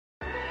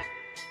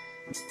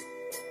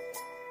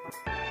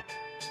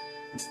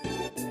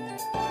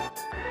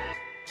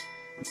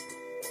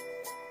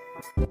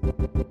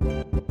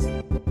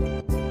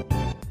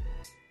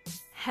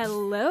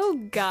Hello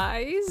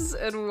guys,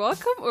 and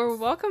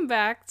welcome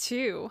back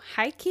to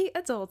High Key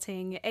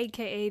Adulting,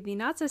 aka the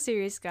not so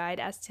serious guide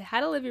as to how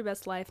to live your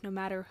best life no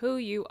matter who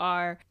you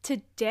are.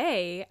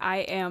 Today I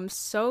am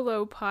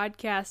solo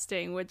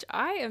podcasting, which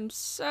I am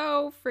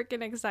so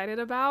freaking excited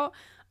about.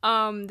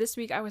 This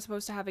week I was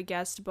supposed to have a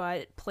guest,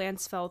 but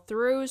plans fell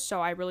through, so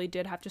I really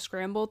did have to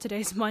scramble.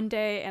 Today's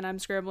Monday, and I'm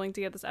scrambling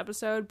to get this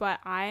episode, but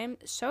I'm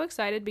so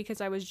excited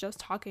because I was just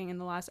talking in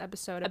the last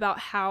episode about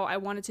how I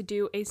wanted to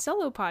do a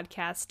solo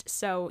podcast,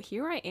 so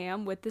here I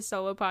am with the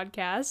solo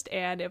podcast,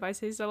 and if I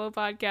say solo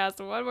podcast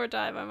one more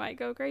time, I might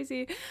go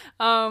crazy.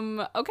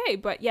 Okay,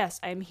 but yes,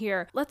 I'm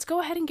here. Let's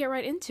go ahead and get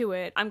right into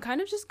it. I'm kind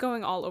of just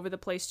going all over the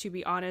place, to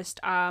be honest.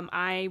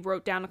 I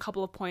wrote down a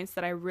couple of points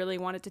that I really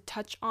wanted to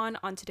touch on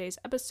today's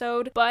episode,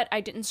 but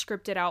I didn't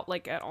script it out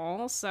like at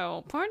all,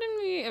 so pardon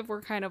me if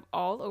we're kind of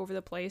all over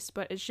the place,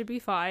 but it should be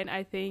fine.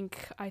 I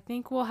think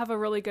we'll have a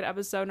really good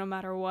episode no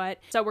matter what.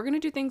 So we're gonna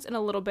do things in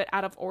a little bit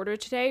out of order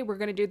today. We're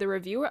gonna do the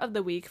reviewer of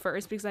the week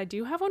first because I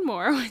do have one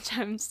more, which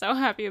I'm so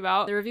happy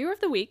about. The reviewer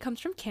of the week comes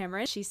from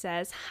Cameron. She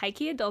says, High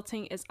Key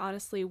Adulting is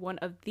honestly one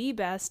of the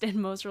best and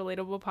most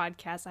relatable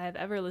podcasts I have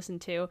ever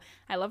listened to.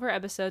 I love her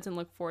episodes and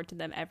look forward to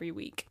them every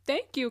week.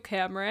 Thank you,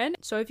 Cameron.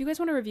 So if you guys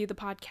want to review the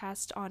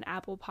podcast on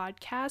Apple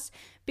Podcasts,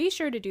 be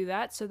sure to do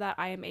that so that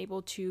I am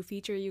able to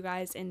feature you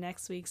guys in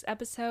next week's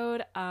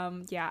episode.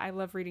 Yeah, I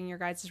love reading your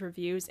guys'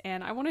 reviews,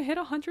 and I want to hit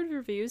 100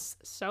 reviews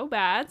so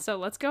bad, so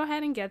let's go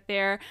ahead and get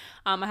there.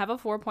 I have a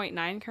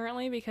 4.9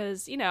 currently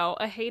because, you know,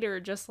 a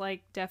hater just,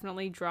 like,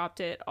 definitely dropped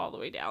it all the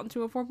way down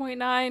to a 4.9.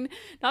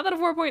 Not that a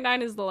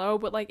 4.9 is low,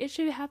 but, like, it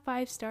should have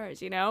 5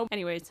 stars, you know?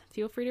 Anyways,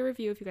 feel free to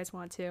review if you guys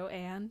want to,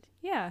 and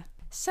yeah.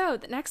 So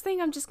the next thing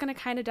I'm just going to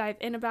kind of dive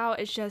in about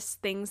is just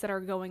things that are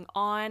going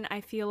on.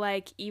 I feel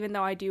like even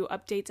though I do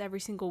updates every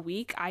single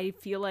week, I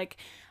feel like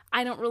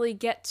I don't really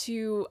get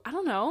to, I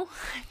don't know,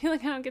 I feel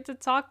like I don't get to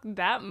talk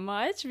that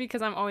much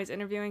because I'm always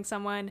interviewing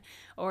someone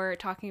or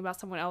talking about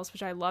someone else,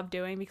 which I love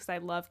doing because I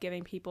love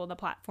giving people the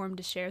platform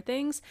to share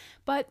things.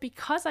 But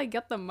because I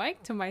get the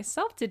mic to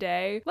myself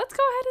today, let's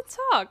go ahead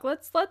and talk.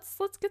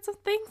 Let's get some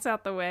things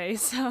out the way.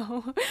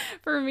 So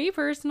for me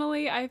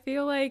personally, I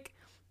feel like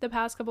the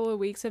past couple of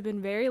weeks have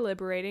been very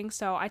liberating.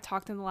 So I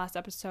talked in the last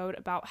episode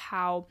about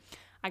how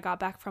I got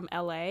back from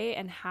LA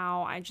and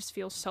how I just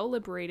feel so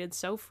liberated,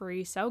 so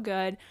free, so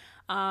good.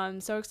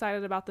 So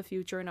excited about the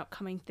future and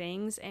upcoming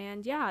things.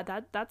 And yeah,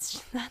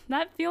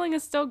 that feeling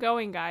is still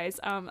going, guys.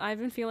 I've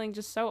been feeling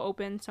just so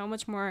open, so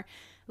much more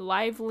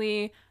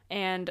lively,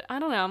 and I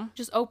don't know,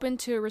 just open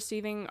to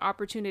receiving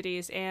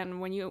opportunities.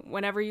 And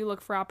whenever you look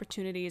for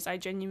opportunities, I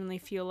genuinely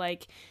feel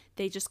like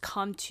they just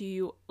come to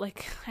you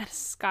like at a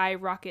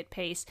skyrocket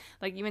pace.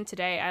 Like even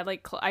today,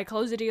 I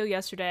closed a deal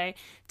yesterday,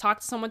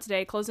 talked to someone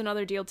today, closed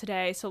another deal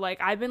today. So like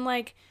I've been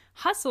like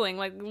hustling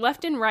like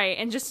left and right,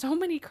 and just so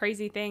many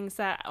crazy things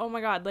that, oh my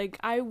god, like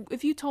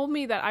if you told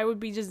me that I would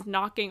be just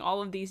knocking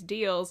all of these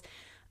deals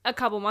a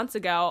couple months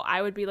ago,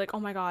 I would be like, oh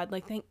my god,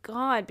 like thank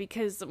god,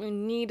 because we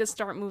need to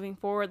start moving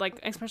forward. Like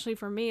especially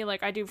for me,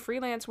 like I do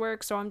freelance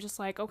work, so I'm just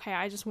like, okay,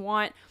 I just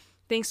want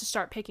things to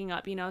start picking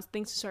up,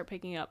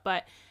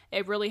 but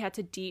it really had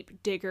to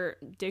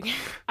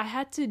I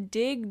had to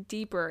dig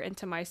deeper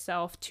into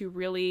myself to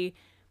really,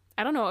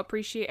 I don't know,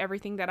 appreciate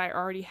everything that I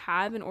already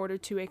have in order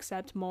to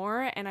accept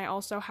more. And I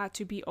also had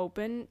to be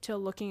open to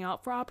looking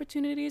out for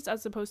opportunities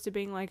as opposed to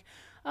being like,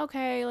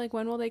 okay, like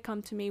when will they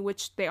come to me,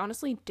 which they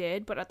honestly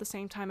did. But at the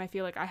same time, I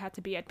feel like I had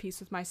to be at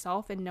peace with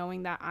myself and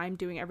knowing that I'm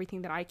doing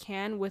everything that I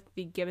can with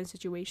the given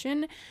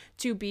situation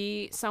to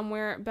be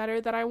somewhere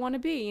better that I want to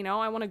be. You know,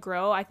 I want to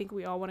grow. I think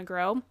we all want to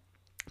grow,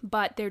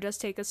 but there does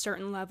take a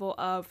certain level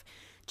of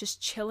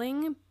just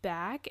chilling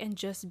back and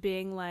just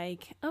being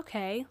like,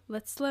 okay,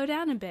 let's slow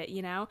down a bit,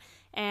 you know?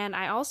 And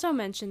I also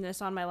mentioned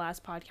this on my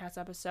last podcast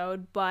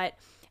episode, but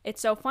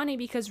it's so funny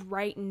because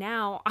right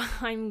now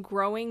I'm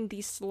growing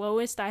the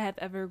slowest I have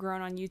ever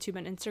grown on YouTube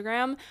and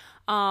Instagram.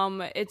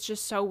 It's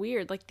just so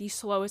weird, like the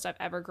slowest I've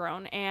ever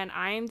grown, and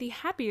I am the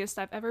happiest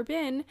I've ever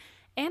been.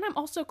 And I'm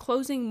also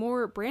closing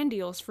more brand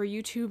deals for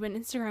YouTube and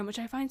Instagram, which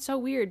I find so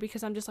weird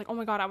because I'm just like, oh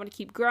my god, I want to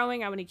keep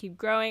growing.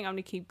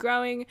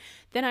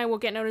 Then I will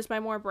get noticed by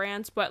more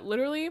brands. But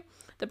literally,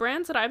 the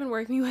brands that I've been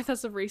working with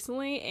as of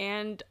recently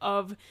and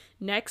of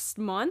next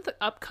month,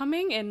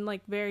 upcoming and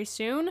like very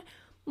soon,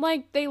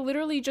 like they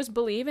literally just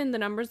believe in the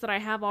numbers that I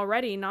have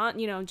already, not,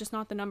 you know, just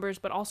not the numbers,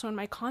 but also in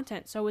my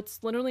content. So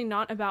it's literally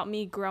not about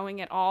me growing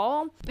at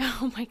all.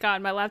 Oh my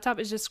god, my laptop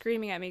is just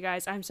screaming at me,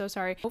 guys. I'm so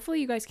sorry. Hopefully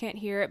you guys can't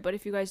hear it, but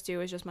if you guys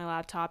do, it's just my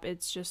laptop.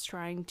 It's just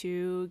trying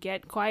to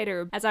get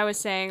quieter. As I was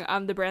saying,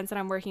 the brands that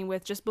I'm working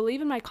with just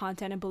believe in my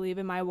content and believe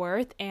in my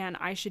worth, and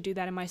I should do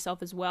that in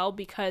myself as well,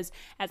 because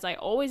as I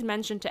always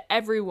mention to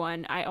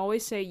everyone, I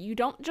always say you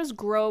don't just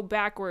grow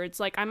backwards.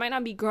 Like I might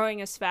not be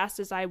growing as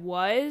fast as I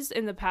was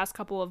in the past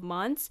couple of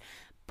months,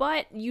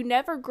 but you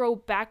never grow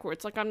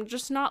backwards. Like, I'm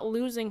just not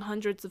losing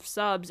hundreds of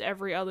subs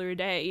every other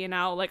day, you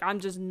know? Like, I'm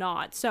just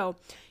not. So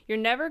you're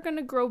never going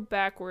to grow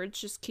backwards,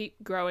 just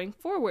keep growing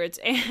forwards.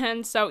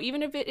 And so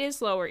even if it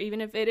is lower,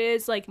 even if it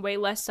is like way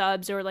less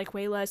subs or like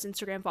way less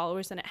Instagram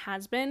followers than it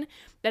has been,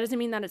 that doesn't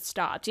mean that it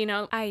stopped, you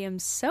know? I am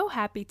so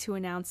happy to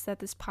announce that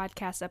this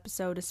podcast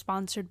episode is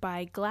sponsored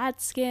by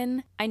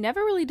GladSkin. I never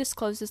really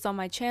disclosed this on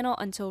my channel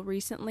until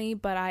recently,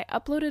 but I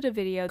uploaded a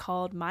video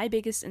called My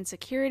Biggest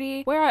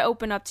Insecurity, where I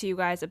open up to you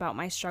guys about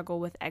my struggle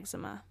with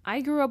eczema.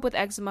 I grew up with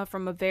eczema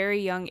from a very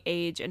young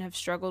age and have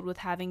struggled with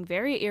having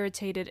very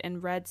irritated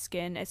and red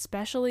skin,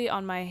 especially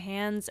on my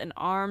hands and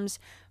arms,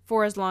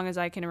 for as long as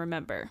I can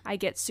remember. I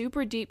get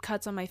super deep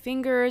cuts on my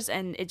fingers,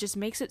 and it just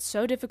makes it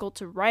so difficult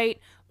to write,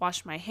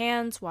 wash my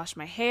hands, wash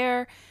my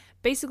hair,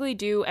 basically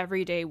do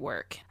everyday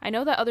work. I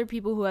know that other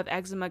people who have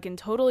eczema can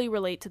totally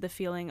relate to the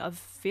feeling of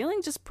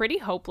feeling just pretty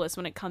hopeless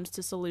when it comes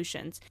to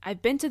solutions.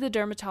 I've been to the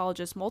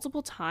dermatologist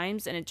multiple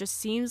times, and it just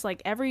seems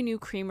like every new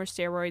cream or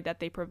steroid that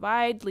they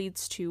provide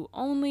leads to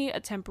only a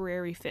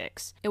temporary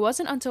fix. It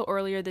wasn't until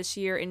earlier this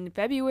year in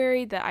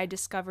February that I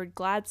discovered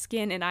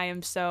GladSkin, and I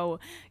am so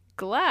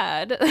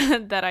glad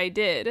that I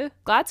did.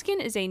 GladSkin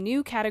is a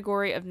new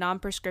category of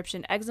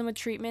non-prescription eczema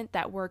treatment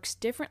that works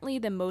differently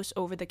than most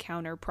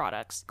over-the-counter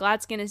products.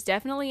 GladSkin is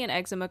definitely an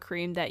eczema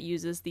cream that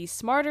uses the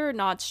smarter,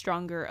 not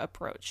stronger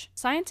approach.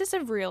 Scientists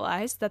have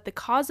realized that the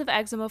cause of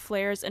eczema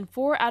flares in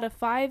 4 out of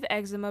 5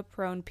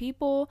 eczema-prone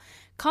people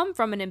come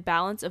from an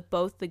imbalance of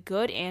both the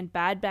good and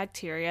bad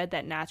bacteria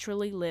that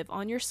naturally live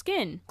on your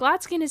skin.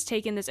 GladSkin has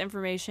taken this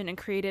information and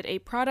created a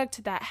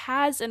product that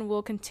has and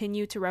will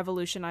continue to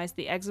revolutionize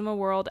the eczema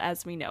world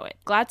as we know it.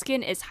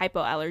 GladSkin is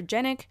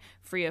hypoallergenic,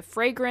 free of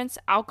fragrance,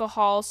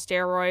 alcohol,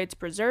 steroids,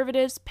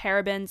 preservatives,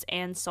 parabens,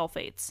 and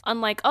sulfates.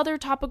 Unlike other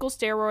topical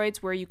steroids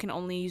where you can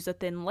only use a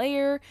thin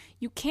layer,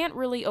 you can't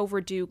really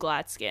overdo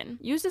GladSkin.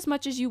 Use as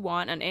much as you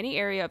want on any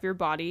area of your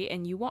body,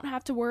 and you won't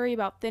have to worry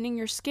about thinning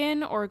your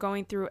skin or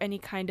going through any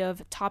kind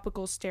of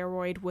topical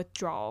steroid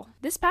withdrawal.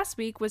 This past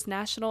week was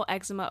National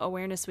Eczema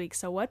Awareness Week,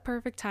 so what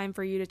perfect time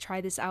for you to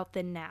try this out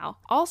than now.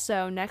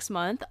 Also, next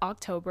month,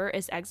 October,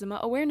 is Eczema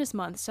Awareness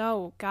Month,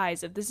 so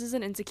guys, if this is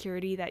an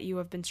insecurity that you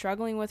have been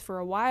struggling with for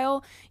a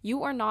while,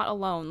 you are not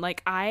alone.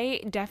 Like,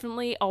 I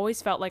definitely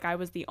always felt like I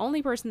was the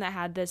only person that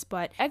had this,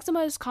 but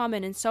eczema is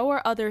common, and so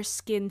are other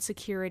skin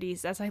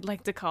securities, as I'd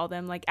like to call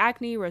them, like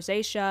acne,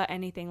 rosacea,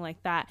 anything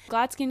like that.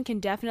 GladSkin can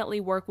definitely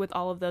work with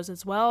all of those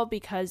as well,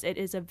 because it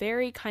is a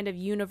very kind of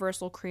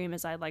universal cream,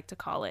 as I like to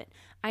call it.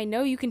 I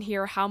know you can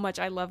hear how much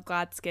I love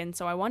GladSkin,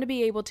 so I want to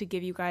be able to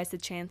give you guys the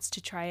chance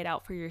to try it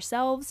out for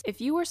yourselves.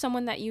 If you or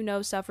someone that you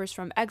know suffers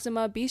from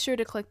eczema, be sure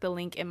to click the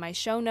link in my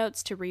show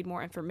notes to read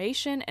more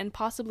information and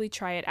possibly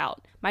try it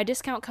out. My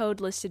discount code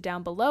listed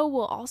down below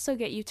will also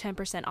get you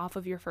 10% off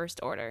of your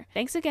first order.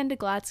 Thanks again to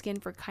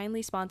GladSkin for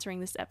kindly sponsoring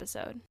this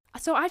episode.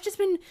 So I've just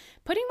been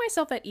putting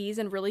myself at ease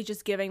and really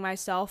just giving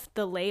myself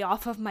the lay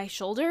off of my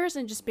shoulders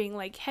and just being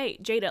like, hey,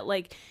 Jada,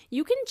 like,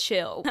 you can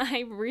chill.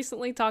 I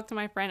recently talked to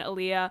my friend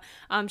Aaliyah.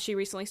 She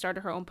recently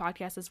started her own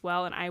podcast as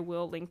well, and I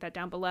will link that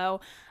down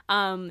below.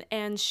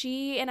 And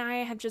she and I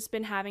have just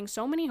been having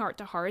so many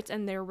heart-to-hearts,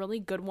 and they're really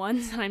good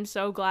ones. And I'm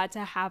so glad to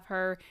have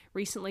her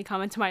recently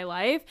come into my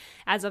life.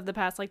 As of the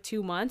past,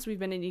 2 months, we've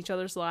been in each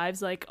other's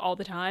lives, all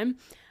the time.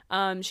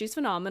 She's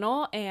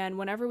phenomenal, and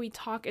whenever we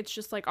talk, it's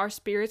just our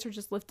spirits are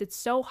just lifted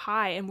so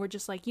high, and we're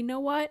just like, you know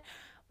what?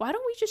 Why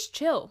don't we just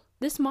chill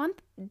this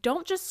month?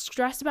 Don't just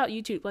stress about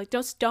YouTube.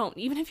 Just don't.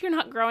 Even if you're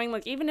not growing,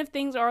 even if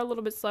things are a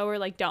little bit slower,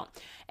 don't.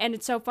 And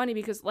it's so funny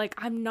because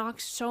I've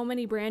knocked so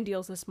many brand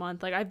deals this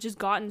month. I've just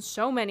gotten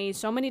so many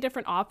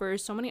different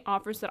offers, so many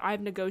offers that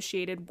I've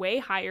negotiated way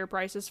higher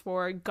prices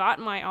for, got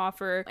my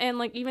offer. And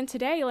even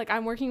today,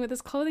 I'm working with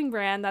this clothing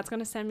brand that's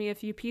going to send me a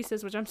few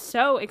pieces, which I'm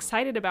so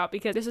excited about,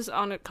 because this is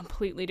on a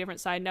completely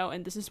different side note.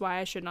 And this is why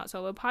I should not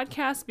solo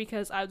podcast,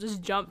 because I'll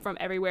just jump from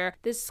everywhere.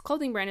 This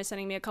clothing brand is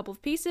sending me a couple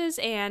of pieces,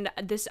 and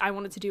this I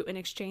wanted to do in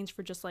exchange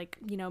for just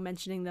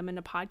mentioning them in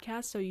a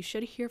podcast, so you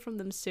should hear from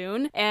them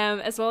soon,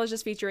 as well as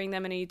just featuring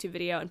them in a YouTube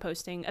video and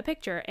posting a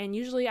picture. And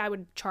usually I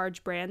would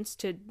charge brands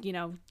to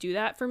do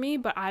that for me,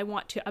 but I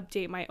want to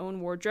update my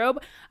own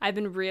wardrobe. I've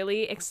been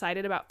really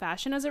excited about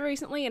fashion as of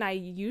recently, and I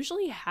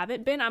usually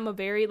haven't been. I'm a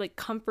very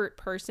comfort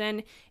person.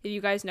 If you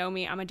guys know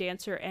me, I'm a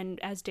dancer, and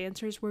as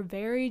dancers we're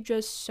very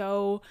just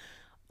so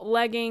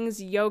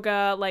leggings,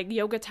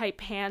 yoga type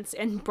pants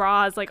and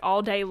bras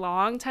all day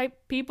long type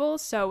people.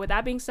 So with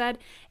that being said,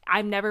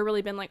 I've never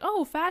really been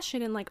oh,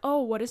 fashion and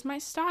oh, what is my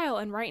style?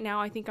 And right now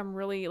I think I'm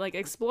really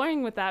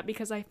exploring with that,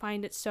 because I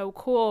find it so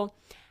cool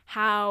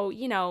how,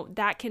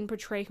 that can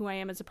portray who I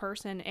am as a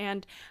person,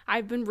 and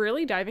I've been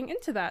really diving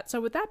into that.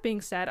 So with that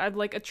being said, I've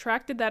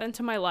attracted that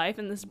into my life,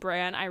 and this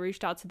brand, I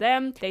reached out to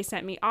them, they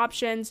sent me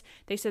options,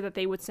 they said that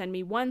they would send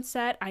me 1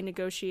 set, I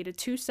negotiated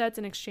 2 sets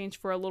in exchange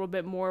for a little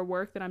bit more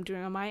work that I'm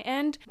doing on my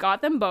end,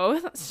 got them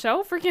both,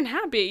 so freaking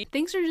happy.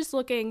 Things are just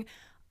looking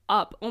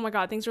up. Oh my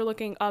God, things are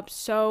looking up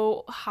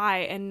so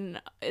high, and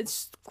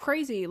it's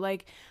crazy.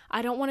 Like,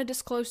 I don't want to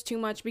disclose too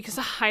much because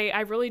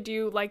I really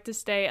do like to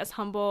stay as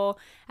humble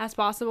as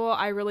possible.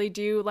 I really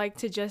do like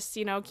to just,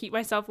 keep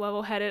myself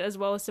level-headed as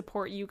well as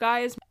support you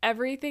guys.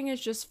 Everything is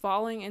just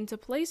falling into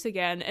place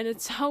again, and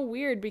it's so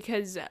weird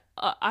because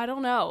I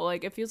don't know,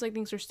 like, it feels like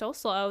things are still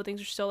slow,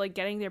 things are still like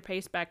getting their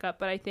pace back up,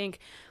 but I think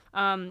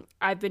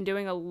I've been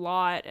doing a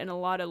lot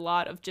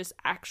of just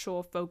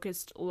actual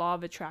focused law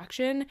of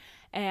attraction,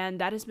 and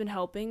that has been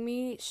helping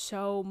me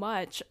so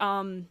much.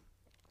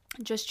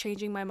 Just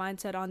changing my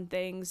mindset on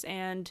things,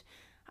 and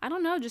I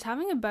don't know, just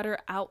having a better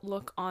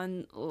outlook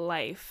on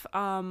life.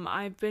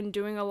 I've been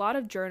doing a lot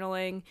of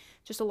journaling,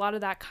 just a lot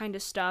of that kind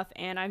of stuff,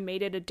 and I've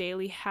made it a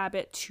daily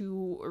habit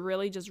to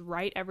really just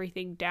write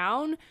everything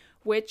down,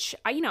 which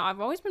I've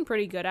always been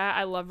pretty good at.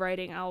 I love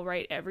writing. I'll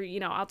write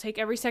I'll take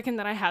every second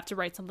that I have to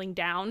write something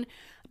down,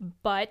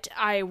 but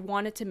I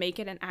wanted to make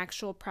it an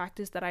actual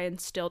practice that I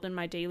instilled in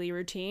my daily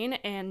routine,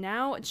 and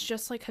now it's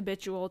just like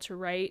habitual to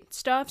write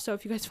stuff. So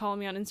if you guys follow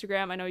me on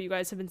Instagram, I know you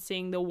guys have been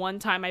seeing the one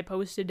time I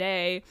post a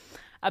day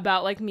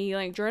about like me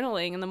like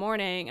journaling in the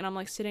morning, and I'm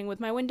like sitting with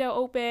my window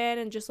open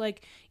and just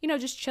like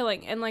just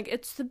chilling, and like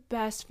it's the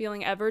best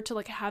feeling ever to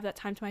like have that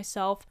time to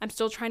myself. I'm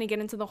still trying to get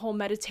into the whole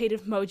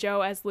meditative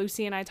mojo, as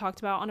Lucy and I talked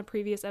about on a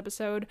previous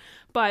episode,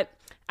 but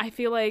I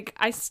feel like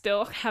I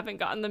still haven't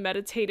gotten the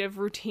meditative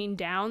routine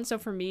down. So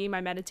for me, my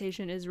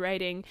meditation is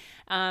writing,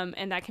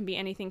 and that can be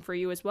anything for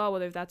you as well,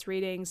 whether that's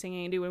reading,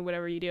 singing, doing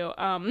whatever you do.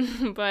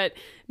 But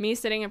me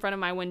sitting in front of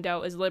my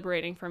window is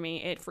liberating for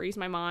me. It frees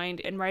my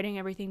mind, and writing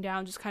everything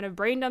down just kind of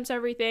brain dumps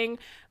everything,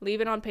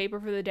 leave it on paper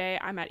for the day.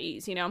 I'm at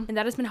ease, and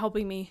that has been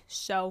helping me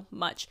so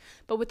much.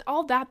 But with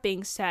all that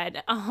being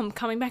said,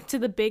 coming back to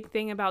the big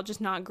thing about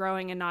just not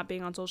growing and not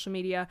being on social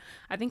media,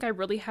 I think I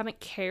really haven't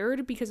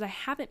cared because I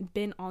haven't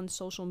been on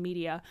social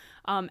media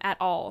at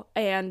all.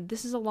 And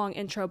this is a long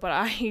intro, but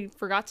I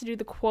forgot to do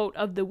the quote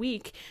of the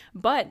week,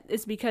 but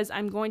it's because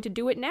I'm going to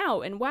do it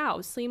now. And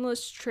wow,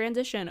 seamless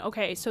transition.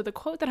 Okay, so the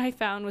quote that I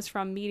found was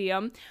from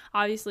Medium.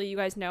 Obviously, you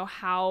guys know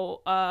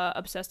how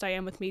obsessed I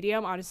am with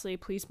Medium. Honestly,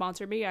 please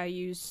sponsor me. I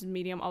use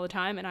Medium all the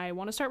time, and I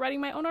want to start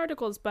writing my own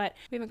articles, but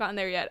we haven't gotten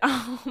there yet.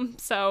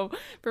 So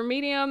for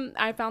Medium,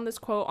 I found this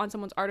quote on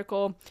someone's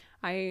article.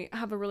 I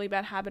have a really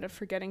bad habit of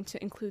forgetting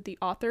to include the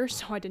author,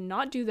 so I did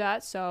not do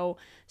that, so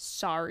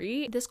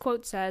sorry. This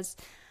quote says,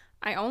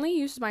 "I only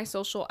use my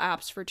social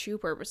apps for two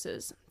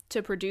purposes: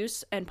 to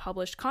produce and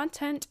publish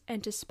content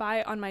and to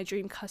spy on my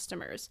dream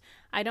customers.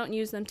 I don't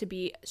use them to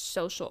be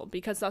social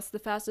because that's the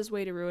fastest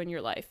way to ruin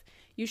your life.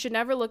 You should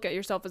never look at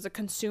yourself as a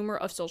consumer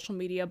of social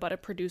media, but a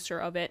producer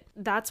of it."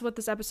 That's what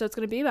this episode's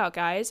going to be about,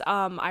 guys.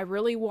 I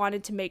really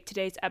wanted to make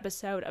today's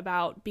episode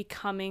about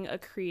becoming a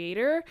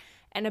creator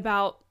and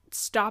about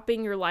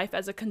stopping your life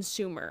as a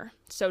consumer,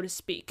 so to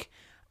speak.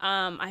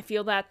 I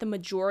feel that the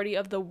majority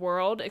of the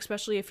world,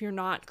 especially if you're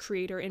not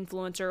creator,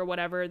 influencer, or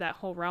whatever, that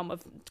whole realm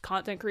of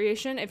content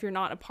creation, if you're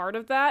not a part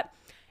of that,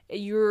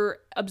 you're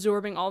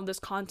absorbing all of this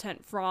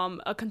content from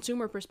a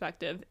consumer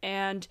perspective.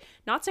 And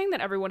not saying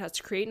that everyone has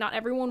to create, not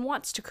everyone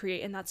wants to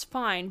create, and that's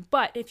fine.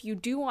 But if you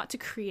do want to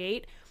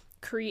create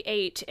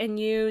and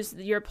use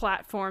your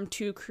platform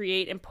to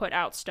create and put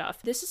out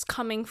stuff. This is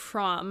coming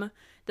from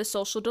The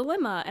Social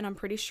Dilemma, and I'm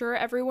pretty sure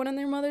everyone and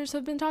their mothers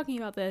have been talking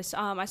about this.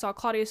 I saw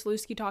Claudia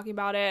Sulewski talking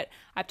about it.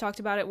 I've talked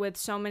about it with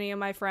so many of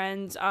my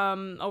friends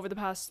over the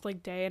past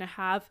day and a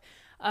half.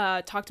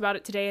 Talked about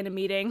it today in a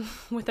meeting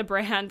with a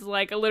brand.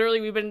 Like,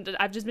 literally,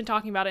 I've just been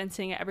talking about it and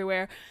seeing it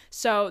everywhere.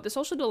 So The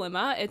Social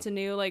Dilemma, it's a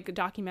new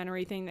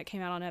documentary thing that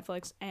came out on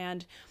Netflix,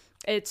 and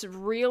it's a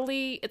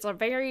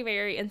very,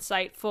 very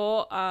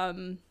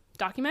insightful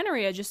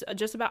documentary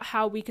just about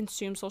how we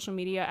consume social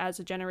media as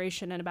a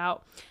generation, and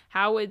about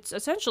how it's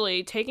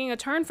essentially taking a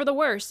turn for the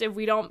worse if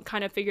we don't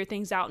kind of figure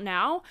things out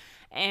now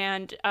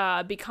and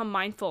become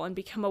mindful and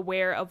become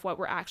aware of what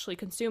we're actually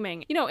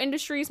consuming.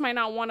 Industries might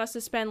not want us to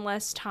spend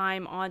less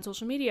time on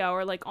social media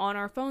or on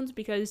our phones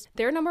because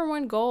their number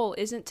one goal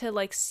isn't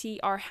to see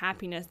our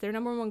happiness. Their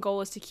number one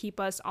goal is to keep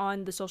us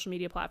on the social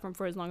media platform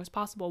for as long as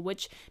possible,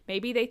 which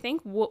maybe they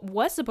think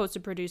was supposed to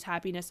produce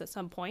happiness at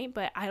some point,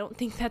 but I don't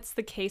think that's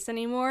the case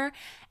anymore.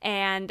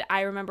 And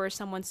I remember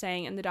someone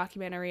saying in the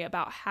documentary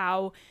about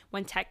how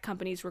when tech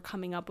companies were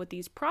coming up with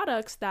these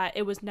products, that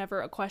it was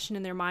never a question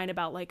in their mind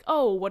about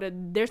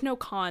there's no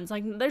cons.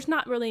 There's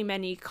not really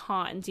many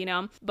cons,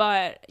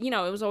 but it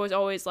was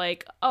always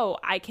oh,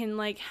 I can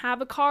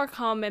have a car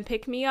come and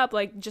pick me up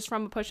just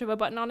from a push of a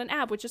button on an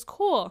app, which is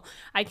cool.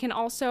 I can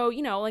also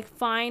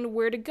find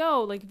where to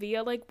go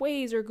via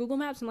Waze or Google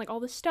Maps and all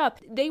this stuff.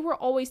 They were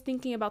always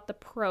thinking about the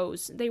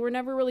pros. They were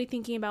never really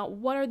thinking about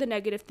what are the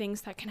negative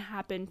things that can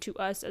happen to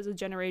us as a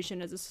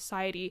generation, as a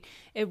society,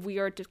 if we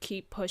are to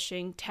keep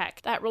pushing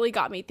tech. That really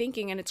got me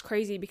thinking, and it's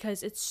crazy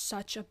because it's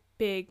such a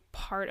big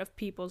part of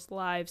people's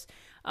lives.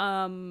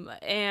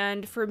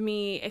 And for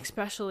me,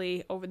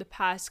 especially over the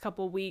past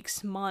couple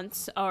weeks,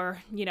 months,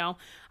 or,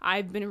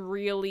 I've been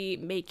really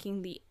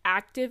making the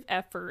active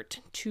effort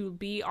to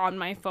be on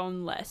my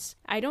phone less.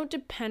 I don't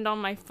depend on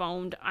my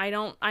phone. I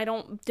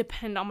don't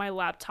depend on my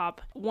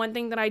laptop. One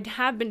thing that I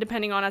have been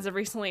depending on as of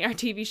recently are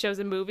TV shows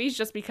and movies,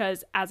 just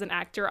because as an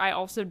actor, I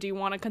also do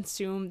want to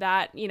consume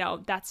that,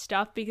 that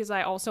stuff, because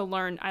I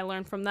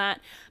learn from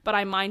that, but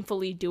I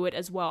mindfully do it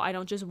as well. I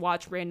don't just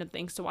watch random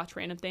things to watch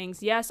random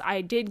things. Yes,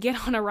 I did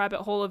get on a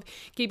rabbit hole of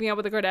Keeping Up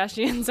with the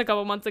Kardashians a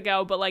couple months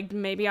ago, but like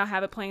maybe I'll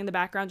have it playing in the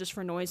background just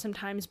for noise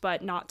sometimes,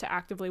 but not to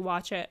actively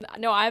watch it.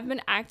 No, I've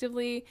been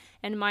actively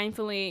and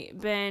mindfully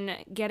been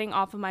getting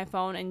off of my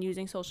phone and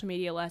using social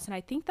media less, and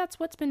I think that's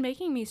what's been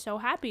making me so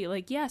happy.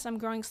 Like, yes, I'm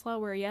growing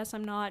slower. Yes,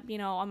 I'm not,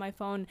 on my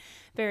phone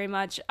very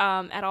much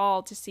at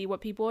all to see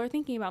what people are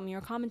thinking about me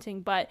or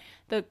commenting, but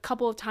the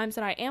couple of times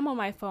that I am on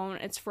my phone,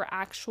 it's for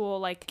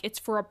actual, it's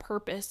for a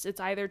purpose. It's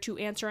either to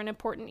answer an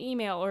important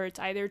email, or it's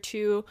either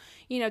to,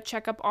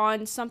 check up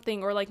on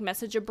something, or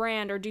message a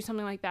brand or do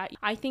something like that.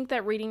 I think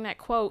that reading that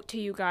quote to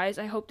you guys,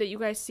 I hope that you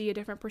guys see a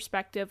different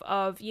perspective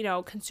of,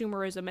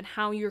 consumerism and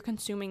how you're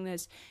consuming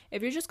this.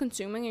 If you're just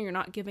consuming and you're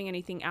not giving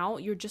anything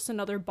out, you're just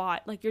another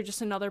bot. You're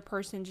just another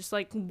person just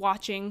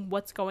watching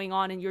what's going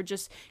on, and you're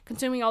just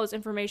consuming all this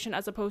information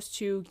as opposed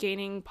to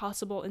gaining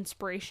possible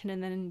inspiration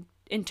and then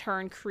in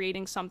turn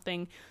creating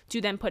something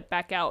to then put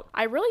back out.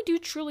 I really do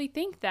truly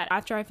think that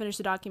after I finished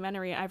the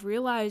documentary, I've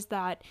realized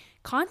that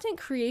content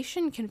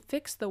creation can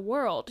fix the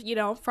world,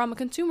 from a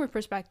consumer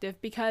perspective,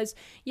 because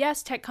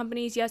yes, tech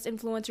companies, yes,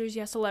 influencers,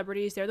 yes,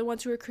 celebrities, they're the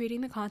ones who are creating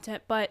the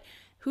content, but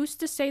who's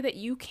to say that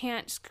you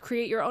can't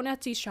create your own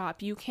Etsy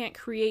shop? You can't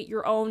create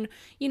your own,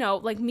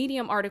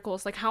 Medium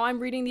articles, how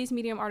I'm reading these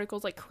Medium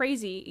articles like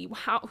crazy.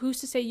 Who's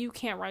to say you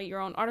can't write your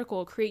own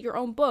article, create your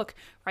own book,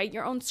 write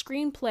your own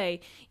screenplay,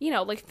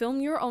 film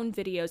your own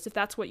videos if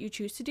that's what you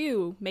choose to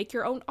do, make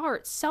your own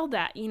art, sell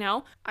that,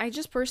 I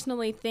just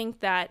personally think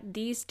that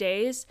these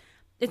days,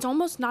 it's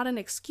almost not an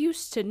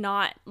excuse to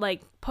not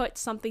put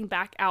something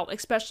back out,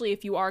 especially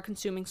if you are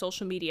consuming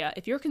social media.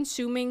 If you're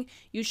consuming,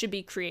 you should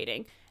be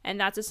creating. And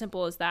that's as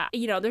simple as that.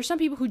 There's some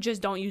people who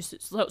just don't use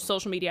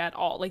social media at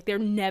all. They're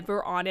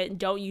never on it,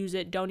 don't use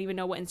it, don't even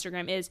know what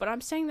Instagram is. But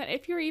I'm saying that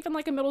if you're even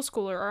a middle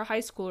schooler or a high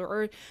schooler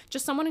or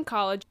just someone in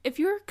college, if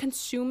you're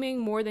consuming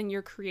more than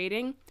you're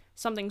creating,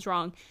 something's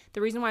wrong.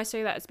 The reason why I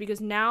say that is because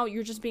now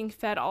you're just being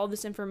fed all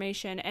this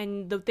information,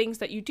 and the things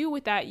that you do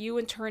with that, you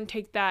in turn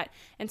take that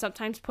and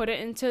sometimes put it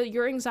into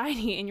your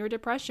anxiety and your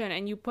depression,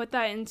 and you put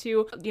that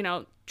into,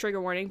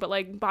 trigger warning,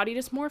 but body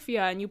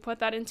dysmorphia, and you put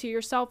that into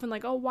yourself and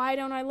oh, why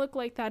don't I look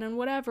like that and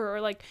whatever,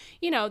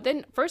 or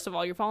then first of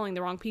all, you're following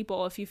the wrong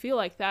people if you feel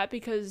like that,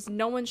 because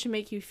no one should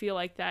make you feel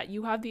like that.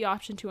 You have the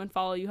option to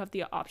unfollow, you have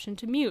the option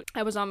to mute.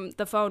 I was on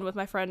the phone with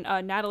my friend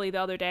Natalie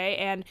the other day,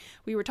 and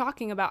we were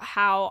talking about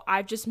how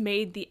I've just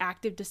made the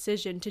active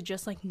decision to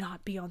just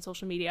not be on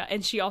social media,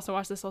 and she also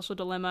watched The Social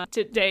Dilemma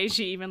today.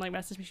 She even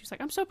messaged me, she was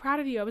like, I'm so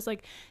proud of you. I was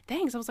like,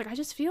 thanks. I was like, I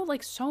just feel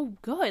so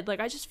good,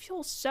 I just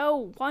feel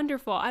so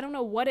wonderful. I don't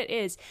know what it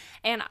is.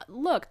 And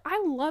look,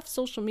 I love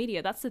social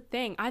media. That's the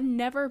thing. I've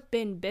never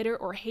been bitter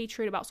or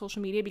hatred about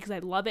social media because I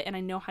love it and I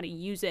know how to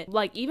use it.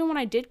 Even when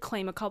I did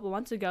claim a couple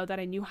months ago that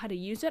I knew how to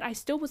use it, I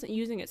still wasn't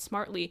using it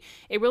smartly.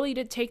 It really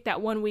did take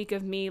that 1 week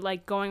of me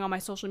going on my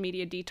social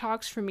media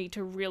detox for me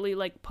to really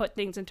put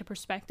things into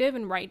perspective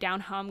and write down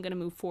how I'm going to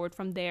move forward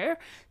from there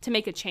to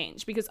make a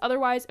change. Because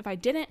otherwise, if I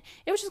didn't,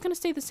 it was just going to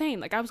stay the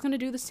same. I was going to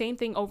do the same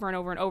thing over and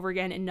over and over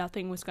again, and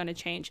nothing was going to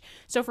change.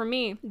 So for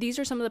me, these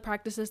are some of the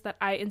practices that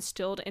I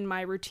instilled in my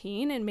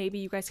routine, and maybe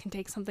you guys can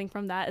take something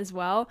from that as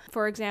well.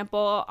 For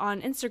example,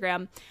 on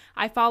Instagram,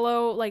 I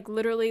follow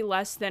literally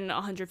less than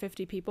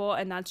 150 people,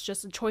 and that's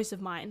just a choice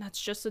of mine.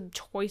 That's just a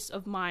choice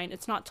of mine.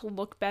 It's not to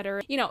look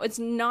better. It's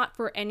not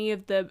for any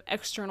of the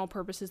external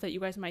purposes that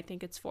you guys might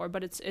think it's for,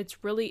 but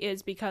it's really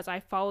is because I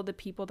follow the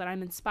people that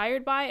I'm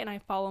inspired by, and I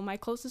follow my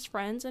closest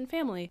friends and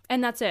family.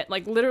 And that's it.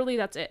 Literally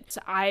that's it.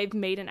 So I've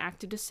made an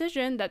active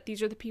decision that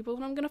these are the people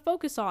that I'm going to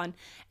focus on.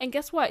 And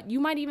guess what? You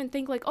might even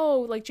think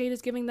Jade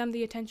is giving them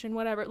the attention,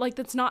 whatever.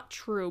 That's not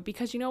true,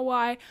 because you know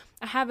why?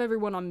 I have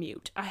everyone on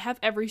mute. I have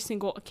every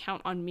single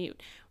account on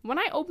mute. When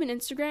I open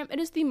Instagram, it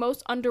is the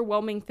most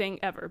underwhelming thing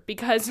ever,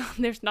 because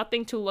there's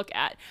nothing to look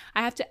at.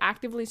 I have to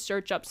actively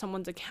search up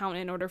someone's account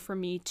in order for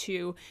me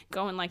to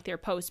go and like their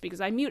posts, because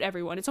I mute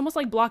everyone. It's almost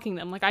like blocking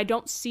them. I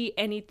don't see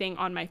anything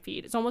on my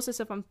feed. It's almost as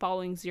if I'm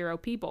following 0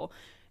 people.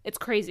 It's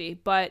crazy,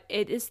 but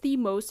it is the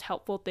most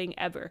helpful thing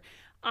ever.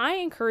 I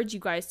encourage you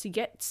guys to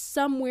get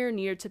somewhere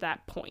near to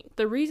that point.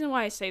 The reason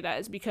why I say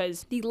that is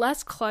because the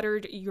less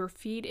cluttered your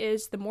feed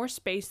is, the more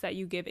space that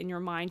you give in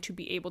your mind to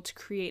be able to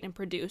create and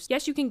produce.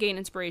 Yes, you can gain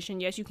inspiration.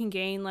 Yes, you can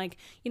gain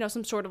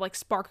some sort of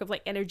spark of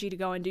energy to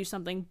go and do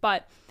something.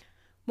 But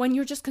when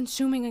you're just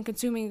consuming and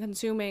consuming and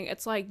consuming,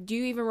 it's like, do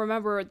you even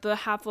remember the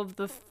half of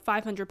the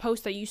 500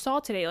 posts that you saw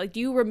today? Like, do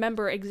you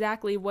remember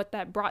exactly what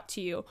that brought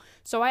to you?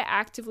 So I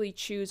actively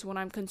choose when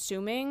I'm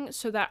consuming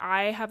so that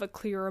I have a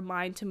clearer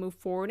mind to move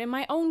forward in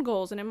my own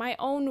goals and in my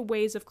own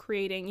ways of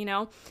creating, you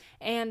know?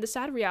 And the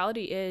sad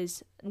reality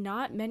is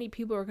not many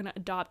people are going to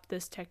adopt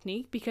this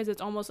technique because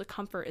it's almost a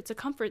comfort. It's a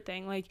comfort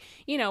thing. Like,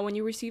 you know, when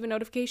you receive a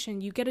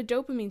notification, you get a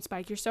dopamine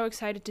spike. You're so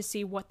excited to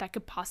see what that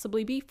could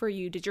possibly be for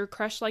you. Did your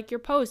crush like your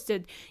post?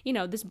 Did, you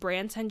know, this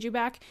brand send you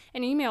back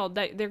an email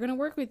that they're going to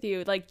work with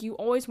you? Like, you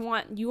always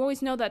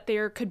know that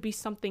there could be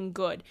something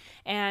good.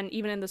 And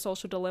even in the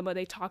Social Dilemma,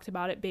 they talked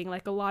about it being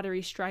like a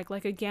lottery strike,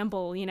 like a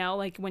gamble, you know,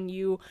 like when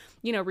you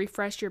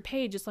refresh your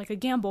page, it's like a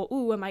gamble.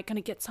 Ooh, am I going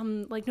to get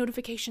some like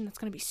notification that's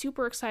going to be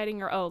super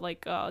exciting? Or,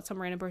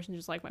 some random person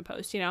just liked my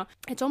post, you know?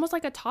 It's almost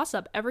like a toss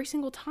up every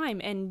single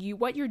time. And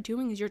what you're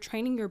doing is you're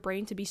training your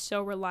brain to be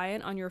so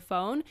reliant on your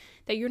phone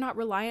that you're not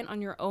reliant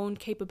on your own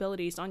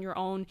capabilities, on your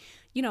own,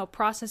 you know,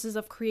 processes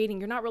of creating.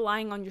 You're not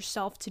relying on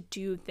yourself to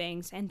do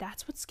things. And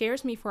that's what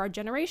scares me for our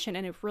generation.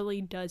 And it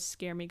really does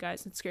scare me,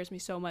 guys. It scares me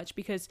so much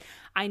because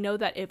I know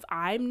that if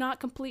I'm not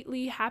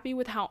completely happy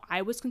with how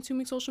I was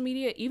consuming social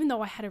media, even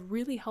though I had a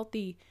really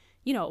healthy,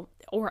 you know,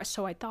 or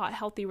so I thought,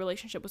 healthy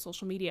relationship with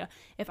social media,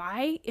 if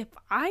I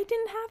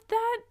didn't have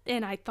that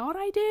and I thought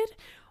I did,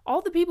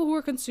 all the people who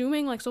are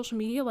consuming like social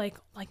media like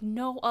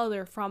no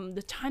other, from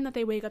the time that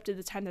they wake up to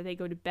the time that they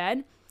go to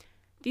bed,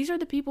 these are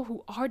the people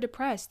who are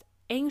depressed,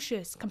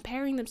 anxious,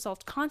 comparing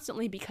themselves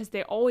constantly because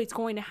they're always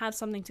going to have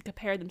something to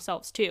compare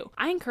themselves to.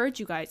 I encourage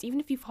you guys, even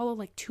if you follow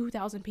like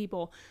 2,000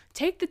 people,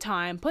 take the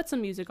time, put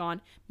some music on,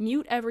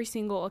 mute every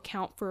single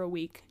account for a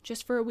week,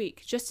 just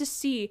to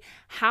see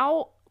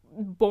how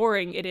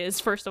boring it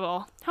is. First of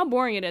all, how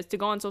boring it is to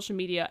go on social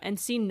media and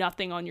see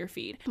nothing on your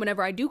feed.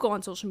 Whenever I do go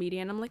on social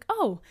media and I'm like,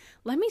 oh,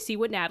 let me see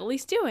what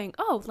Natalie's doing.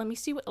 Oh, let me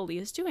see what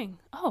Aaliyah's doing.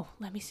 Oh,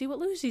 let me see what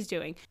Lucy's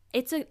doing.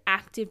 It's an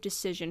active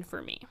decision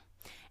for me.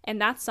 And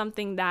that's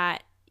something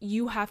that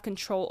you have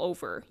control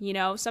over, you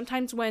know?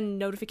 Sometimes when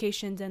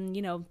notifications and,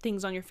 you know,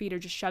 things on your feed are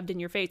just shoved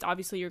in your face,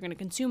 obviously you're going to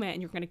consume it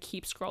and you're going to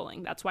keep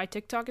scrolling. That's why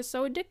TikTok is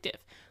so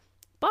addictive.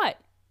 But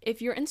if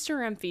your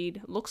Instagram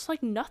feed looks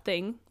like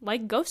nothing,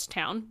 like Ghost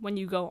Town when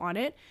you go on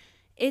it,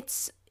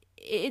 it's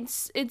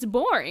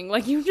boring.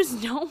 Like, you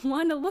just don't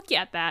want to look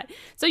at that.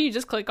 So you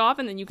just click off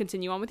and then you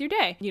continue on with your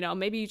day. You know,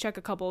 maybe you check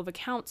a couple of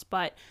accounts,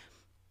 but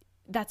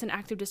that's an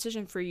active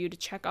decision for you to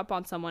check up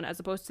on someone as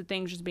opposed to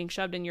things just being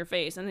shoved in your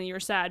face. And then you're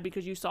sad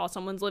because you saw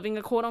someone's living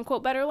a quote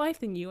unquote better life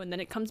than you. And then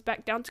it comes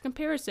back down to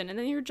comparison. And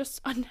then you're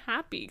just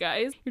unhappy,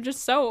 guys. You're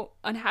just so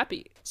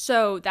unhappy.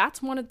 So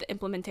that's one of the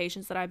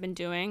implementations that I've been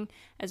doing,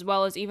 as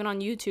well as even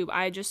on YouTube.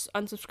 I just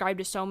unsubscribed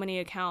to so many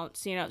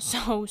accounts, you know,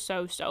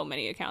 so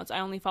many accounts. I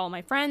only follow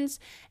my friends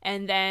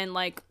and then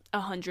like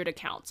 100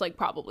 accounts, like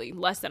probably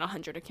less than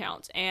 100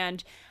 accounts.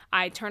 And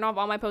I turn off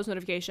all my post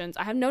notifications.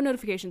 I have no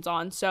notifications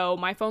on, so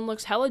my phone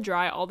looks hella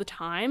dry all the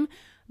time,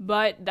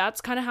 but that's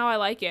kind of how I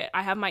like it.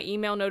 I have my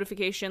email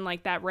notification,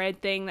 like that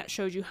red thing that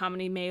shows you how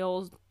many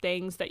mail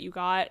things that you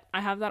got. I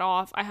have that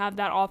off. I have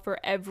that off for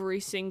every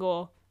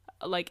single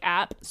like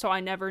app, so I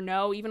never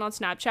know. Even on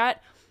Snapchat,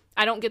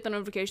 I don't get the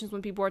notifications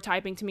when people are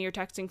typing to me or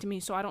texting to me,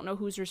 so I don't know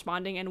who's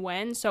responding and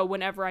when. So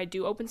whenever I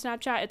do open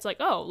Snapchat, it's like,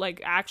 oh, like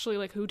actually,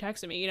 like who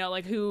texted me, you know,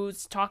 like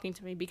who's talking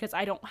to me, because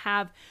I don't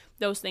have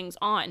those things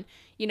on.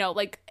 You know,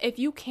 like if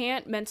you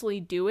can't mentally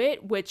do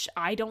it, which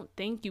I don't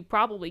think you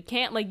probably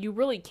can't, like you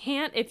really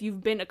can't if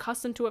you've been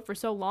accustomed to it for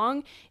so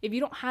long, if you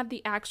don't have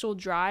the actual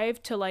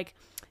drive to like,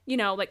 you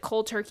know, like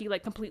cold turkey,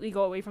 like completely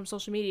go away from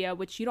social media,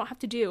 which you don't have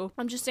to do.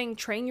 I'm just saying,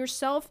 train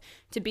yourself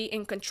to be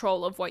in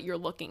control of what you're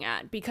looking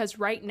at, because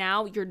right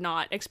now you're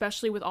not,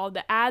 especially with all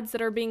the ads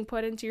that are being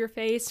put into your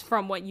face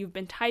from what you've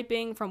been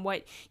typing, from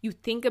what you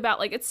think about.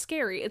 Like, it's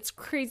scary. It's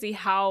crazy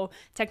how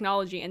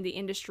technology and the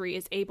industry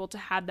is able to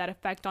have that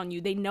effect on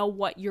you. They know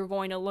what you're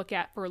going to look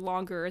at for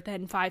longer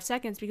than 5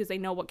 seconds because they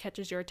know what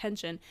catches your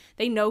attention.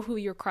 They know who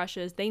your crush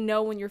is. They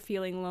know when you're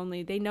feeling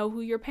lonely. They know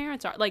who your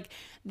parents are. Like,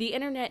 the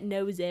internet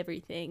knows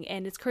everything.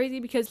 And it's crazy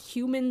because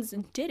humans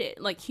did it.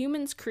 Like,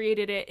 humans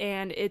created it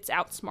and it's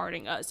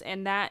outsmarting us.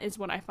 And that is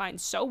what I find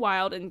so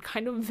wild and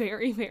kind of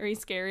very, very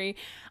scary.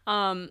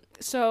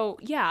 So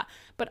yeah,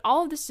 but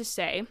all of this to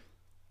say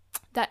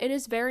that it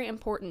is very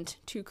important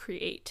to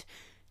create.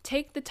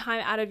 Take the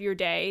time out of your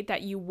day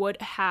that you would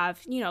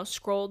have, you know,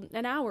 scrolled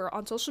an hour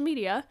on social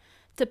media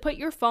to put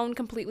your phone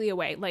completely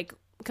away. Like,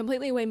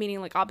 completely away meaning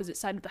like opposite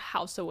side of the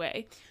house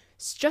away.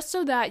 Just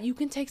so that you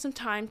can take some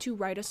time to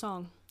write a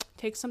song.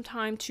 Take some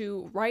time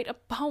to write a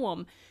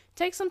poem.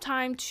 Take some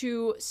time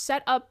to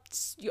set up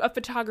a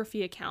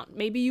photography account.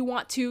 Maybe you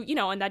want to, you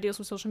know, and that deals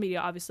with social media,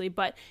 obviously,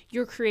 but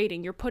you're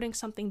creating, you're putting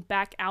something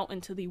back out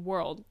into the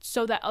world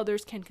so that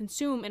others can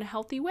consume in a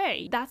healthy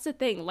way. That's the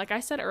thing. Like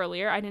I said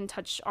earlier, I didn't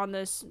touch on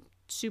this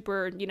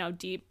super, you know,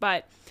 deep,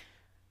 but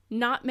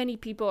not many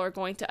people are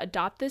going to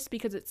adopt this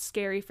because it's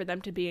scary for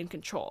them to be in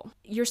control.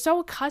 You're so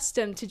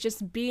accustomed to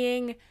just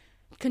being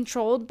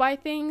controlled by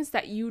things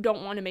that you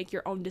don't want to make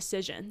your own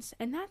decisions.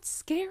 And that's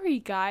scary,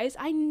 guys.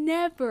 I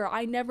never,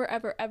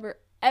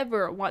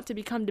 ever want to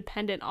become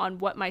dependent on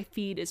what my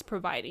feed is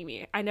providing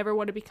me. I never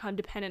want to become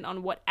dependent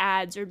on what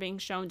ads are being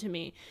shown to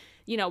me.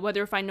 You know,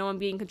 whether if I know I'm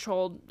being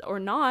controlled or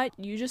not,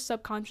 you just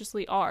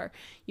subconsciously are.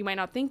 You might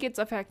not think it's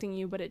affecting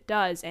you, but it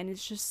does. And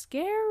it's just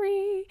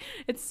scary.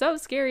 It's so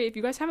scary. If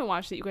you guys haven't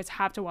watched it, you guys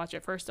have to watch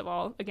it, first of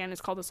all. Again,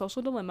 it's called The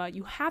Social Dilemma.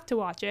 You have to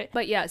watch it.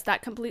 But yes,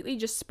 that completely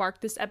just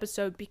sparked this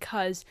episode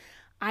because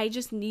I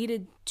just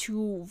needed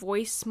to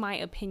voice my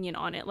opinion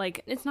on it.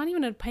 Like, it's not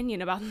even an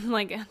opinion about,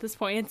 like, at this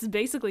point, it's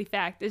basically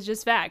fact. It's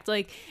just fact.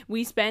 Like,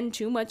 we spend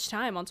too much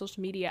time on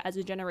social media as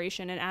a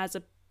generation and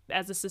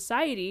as a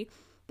society,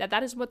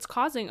 that is what's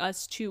causing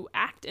us to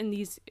act in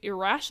these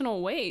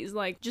irrational ways,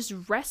 like just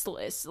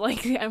restless.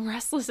 Like, I'm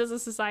restless as a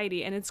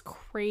society, and it's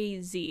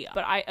crazy.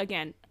 But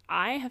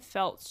I have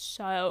felt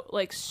so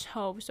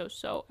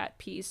at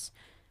peace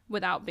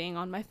without being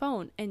on my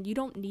phone, and you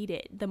don't need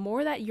it. The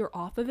more that you're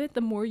off of it,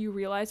 the more you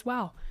realize,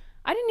 wow,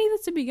 I didn't need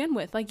this to begin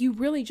with. Like, you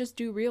really just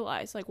do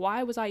realize, like,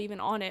 why was I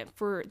even on it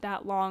for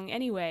that long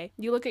anyway?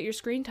 You look at your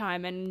screen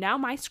time, and now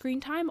my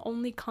screen time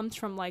only comes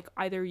from, like,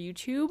 either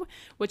YouTube,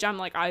 which I'm,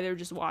 like, either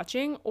just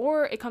watching,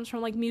 or it comes from,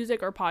 like,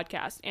 music or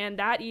podcast, and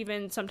that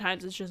even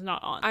sometimes is just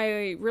not on.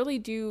 I really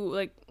do,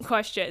 like,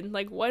 question,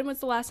 like, when was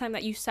the last time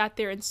that you sat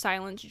there in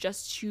silence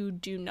just to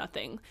do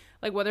nothing?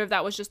 Like, whether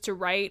that was just to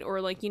write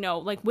or, like, you know,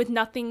 like, with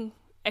nothing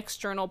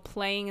external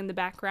playing in the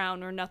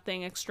background or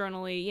nothing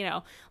externally, you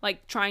know,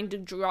 like trying to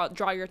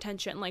draw your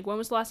attention. Like, when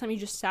was the last time you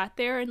just sat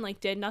there and like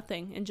did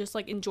nothing and just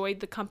like enjoyed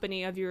the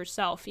company of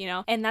yourself, you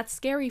know? And that's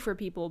scary for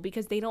people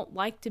because they don't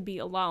like to be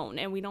alone,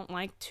 and we don't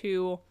like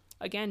to,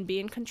 again, be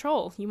in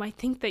control. You might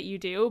think that you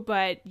do,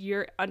 but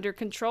you're under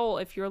control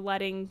if you're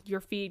letting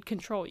your feed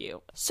control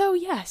you. So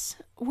yes,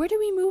 where do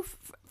we move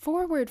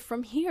forward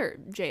from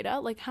here,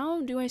 Jada? Like,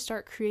 how do I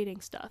start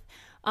creating stuff?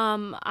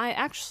 I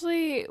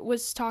actually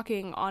was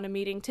talking on a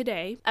meeting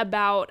today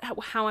about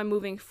how I'm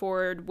moving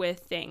forward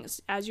with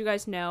things. As you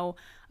guys know,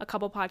 a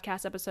couple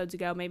podcast episodes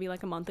ago, maybe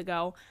like a month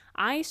ago,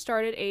 I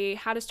started a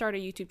how to start a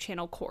YouTube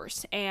channel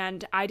course,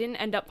 and I didn't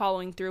end up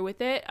following through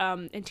with it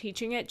and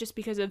teaching it just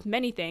because of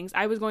many things.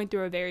 I was going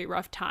through a very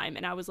rough time,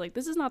 and I was like,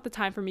 this is not the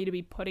time for me to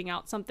be putting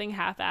out something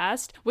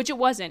half-assed, which it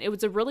wasn't. It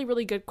was a really,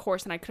 really good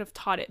course, and I could have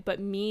taught it, but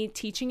me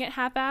teaching it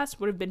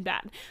half-assed would have been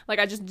bad. Like,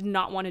 I just did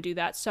not want to do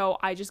that, so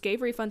I just gave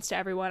refunds to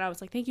everyone. I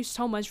was like, thank you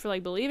so much for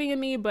like believing in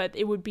me, but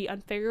it would be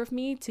unfair of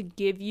me to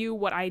give you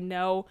what I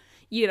know,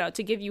 you know,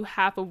 to give you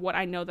half of what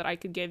I know that I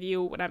could give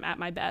you when I'm at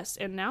my best.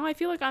 And now I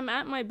feel like I'm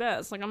at my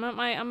best. Like, I'm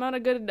at a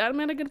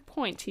good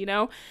point, you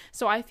know?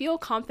 So I feel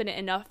confident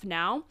enough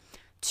now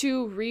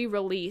to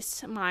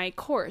re-release my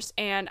course,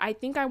 and I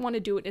think I want to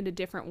do it in a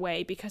different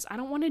way because I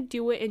don't want to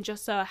do it in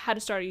just a how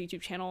to start a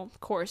YouTube channel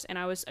course. And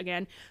I was,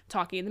 again,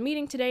 talking in the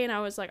meeting today, and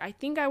I was like, I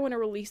think I want to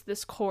release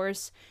this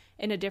course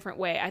in a different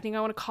way. I think I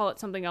want to call it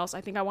something else.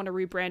 I think I want to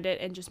rebrand it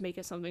and just make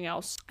it something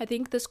else. I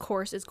think this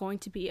course is going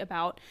to be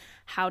about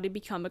how to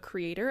become a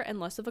creator and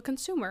less of a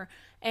consumer.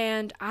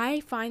 And I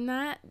find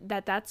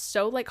that's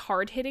so like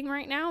hard hitting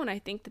right now. And I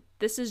think that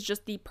this is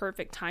just the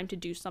perfect time to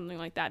do something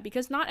like that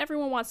because not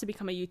everyone wants to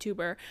become a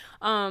YouTuber.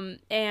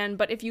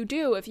 But if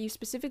you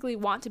specifically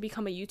want to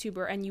become a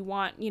YouTuber and you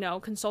want, you know,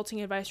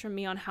 consulting advice from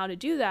me on how to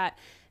do that,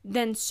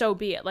 then so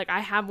be it. Like, I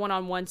have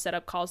one-on-one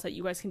setup calls that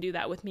you guys can do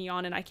that with me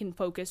on, and I can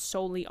focus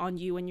solely on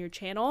you and your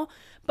channel.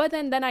 But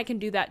then I can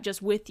do that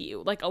just with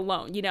you, like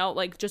alone, you know,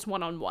 like just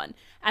one-on-one,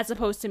 as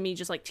opposed to me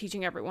just like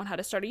teaching everyone how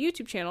to start a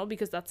YouTube channel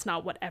because that's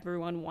not what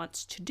everyone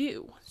wants to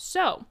do.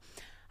 So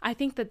I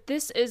think that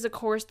this is a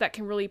course that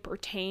can really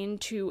pertain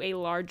to a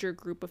larger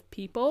group of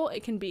people.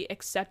 It can be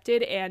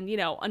accepted and, you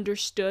know,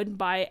 understood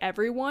by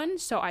everyone.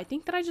 So I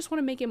think that I just want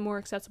to make it more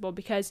accessible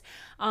because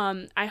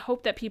I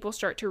hope that people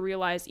start to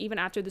realize, even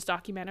after this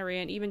documentary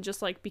and even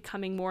just like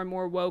becoming more and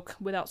more woke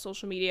without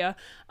social media,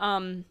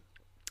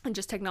 and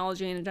just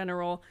technology in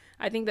general,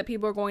 I think that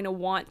people are going to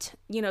want,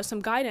 you know, some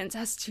guidance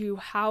as to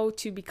how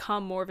to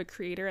become more of a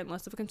creator and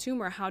less of a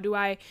consumer. How do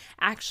I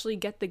actually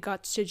get the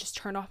guts to just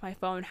turn off my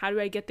phone? How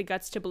do I get the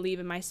guts to believe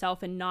in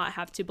myself and not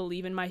have to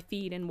believe in my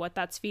feed and what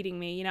that's feeding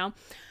me, you know?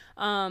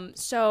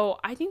 So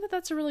I think that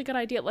that's a really good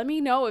idea. Let me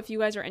know if you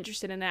guys are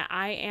interested in that.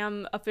 I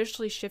am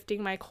officially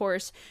shifting my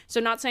course. So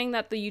not saying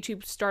that the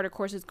YouTube starter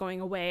course is going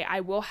away.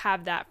 I will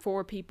have that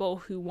for people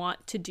who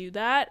want to do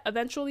that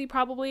eventually,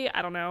 probably.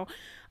 I don't know.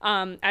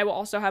 I will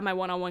also have my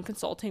one-on-one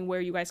consulting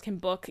where you guys can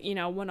book, you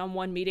know,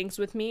 one-on-one meetings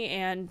with me,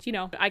 and, you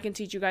know, I can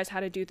teach you guys how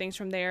to do things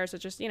from there,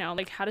 such as, you know,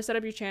 like how to set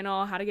up your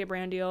channel, how to get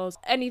brand deals,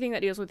 anything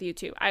that deals with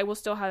YouTube. I will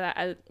still have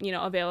that, you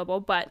know, available,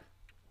 but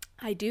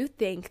I do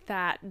think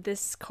that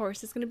this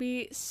course is going to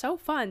be so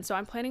fun. So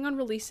I'm planning on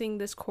releasing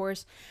this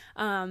course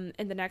in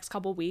the next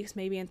couple weeks,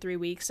 maybe in 3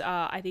 weeks.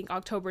 I think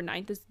October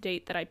 9th is the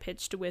date that I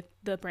pitched with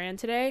the brand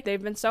today.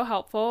 They've been so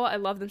helpful. I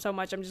love them so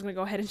much. I'm just going to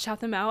go ahead and shout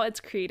them out. It's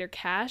Creator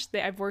Cash.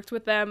 I worked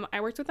with them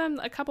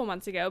a couple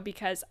months ago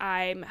because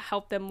I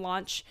helped them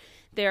launch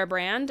their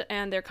brand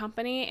and their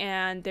company,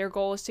 and their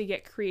goal is to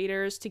get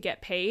creators to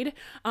get paid.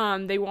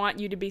 They want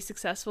you to be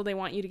successful. They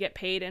want you to get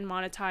paid and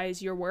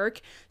monetize your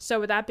work. So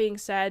with that being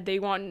said, they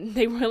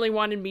really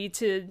wanted me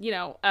to,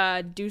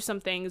 do some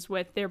things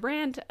with their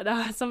brand,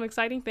 some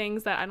exciting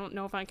things that I don't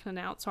know if I can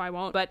announce, so I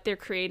won't, but they're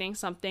creating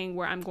something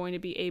where I'm going to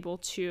be able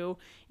to,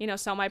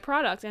 sell my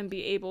product and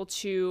be able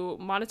to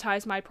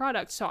monetize my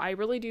product. So I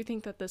really do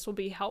think that this will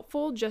be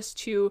helpful just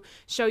to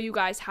show you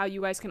guys how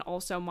you guys can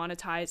also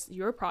monetize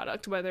your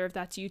product, whether if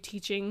that's you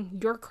teaching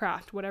your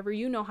craft, whatever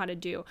you know how to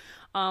do,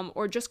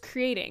 or just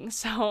creating.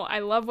 So I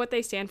love what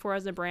they stand for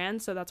as a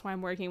brand, so that's why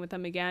I'm working with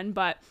them again.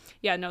 But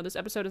yeah, no, this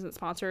episode isn't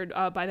sponsored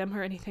by them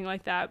or anything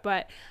like that,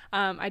 but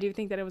I do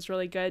think that it was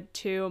really good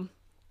to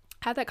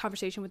had that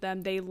conversation with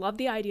them. They love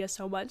the idea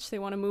so much. They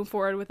want to move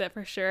forward with it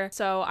for sure.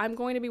 So I'm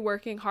going to be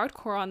working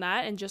hardcore on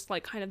that and just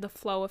like kind of the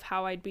flow of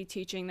how I'd be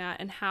teaching that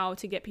and how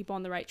to get people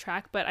on the right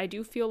track. But I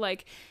do feel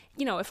like,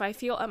 if I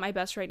feel at my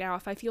best right now,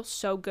 if I feel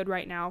so good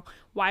right now,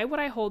 why would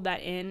I hold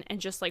that in and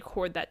just like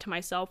hoard that to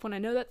myself when I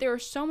know that there are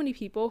so many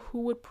people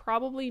who would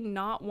probably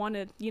not want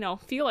to,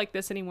 feel like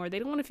this anymore. They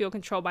don't want to feel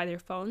controlled by their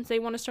phones. They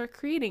want to start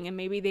creating, and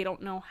maybe they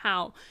don't know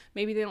how.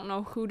 Maybe they don't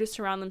know who to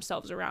surround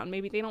themselves around.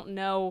 Maybe they don't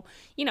know,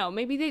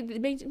 maybe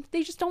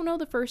they just don't know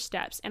the first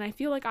steps. And I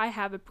feel like I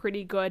have a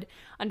pretty good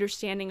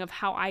understanding of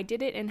how I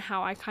did it and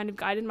how I kind of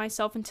guided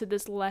myself into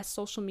this less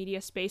social media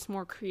space,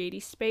 more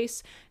creative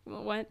space.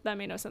 What? That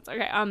made no sense.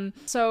 Okay.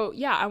 So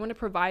yeah, I want to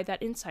provide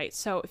that insight.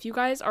 So if you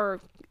guys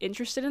are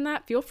interested in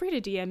that, feel free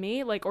to DM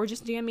me, or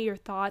just DM me your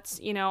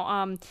thoughts.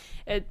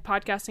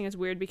 Podcasting is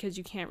weird because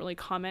you can't really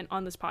comment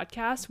on this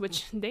podcast,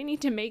 which they need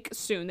to make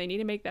soon. They need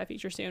to make that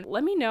feature soon.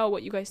 Let me know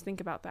what you guys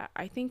think about that.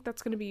 I think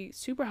that's going to be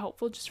super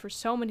helpful just for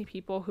so many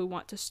people who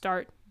want to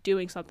start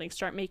doing something,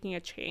 start making a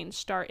change,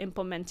 start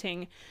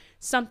implementing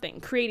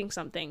something, creating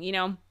something,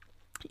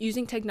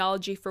 using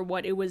technology for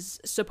what it was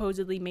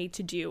supposedly made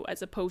to do,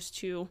 as opposed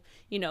to,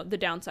 the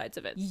downsides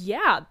of it.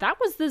 Yeah, that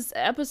was this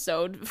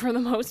episode for the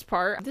most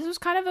part. This was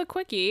kind of a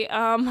quickie.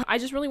 I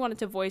just really wanted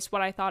to voice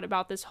what I thought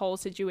about this whole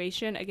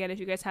situation. Again, if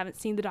you guys haven't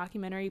seen the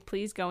documentary,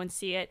 please go and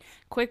see it.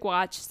 Quick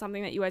watch,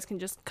 something that you guys can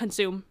just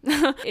consume.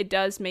 It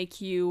does make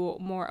you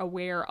more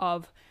aware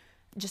of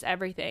just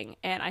everything,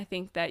 and I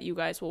think that you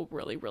guys will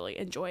really, really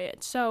enjoy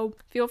it. So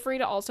feel free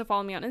to also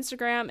follow me on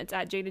Instagram. It's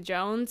at Jada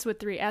Jones with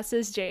 3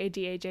 S's,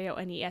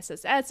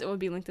 JADAJONESSS. It will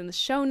be linked in the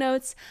show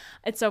notes.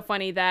 It's so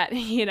funny that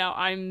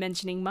I'm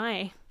mentioning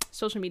my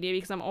social media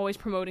because I'm always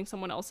promoting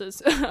someone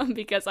else's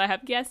because I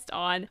have guests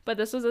on. But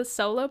this was a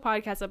solo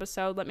podcast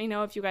episode. Let me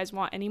know if you guys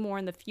want any more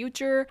in the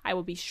future. I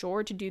will be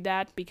sure to do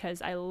that because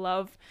I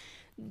love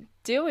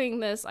doing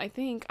this. I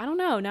don't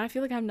know, now I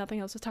feel like I have nothing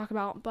else to talk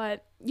about,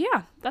 but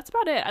yeah, that's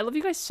about it. I love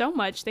you guys so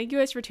much. Thank you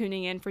guys for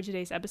tuning in for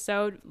today's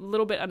episode. A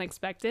little bit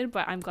unexpected,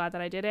 but I'm glad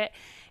that I did it.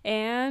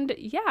 And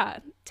yeah,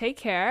 take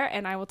care,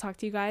 and I will talk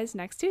to you guys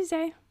next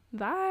Tuesday.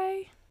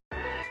 Bye.